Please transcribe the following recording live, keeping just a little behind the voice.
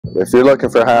if you're looking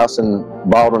for a house in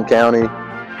Baldwin County,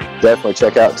 definitely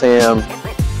check out Tim.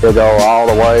 He'll go all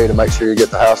the way to make sure you get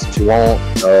the house that you want.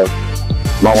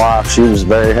 My wife, she was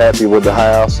very happy with the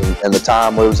house and the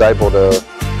time we was able to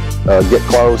get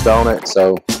closed on it.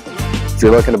 So if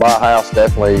you're looking to buy a house,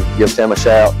 definitely give Tim a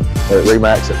shout at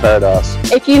Remax at Paradise.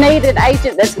 If you need an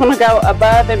agent that's going to go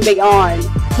above and beyond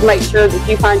to make sure that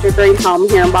you find your dream home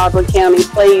here in Baldwin County,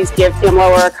 please give Tim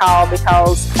Lower a call,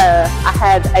 because I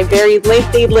had a very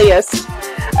lengthy list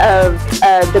of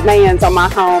demands on my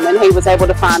home, and he was able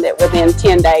to find it within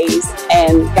 10 days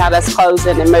and got us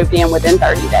closing and moved in within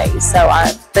 30 days. So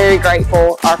I'm very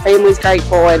grateful. Our family's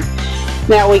grateful, and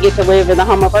now we get to live in the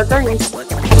home of our dreams.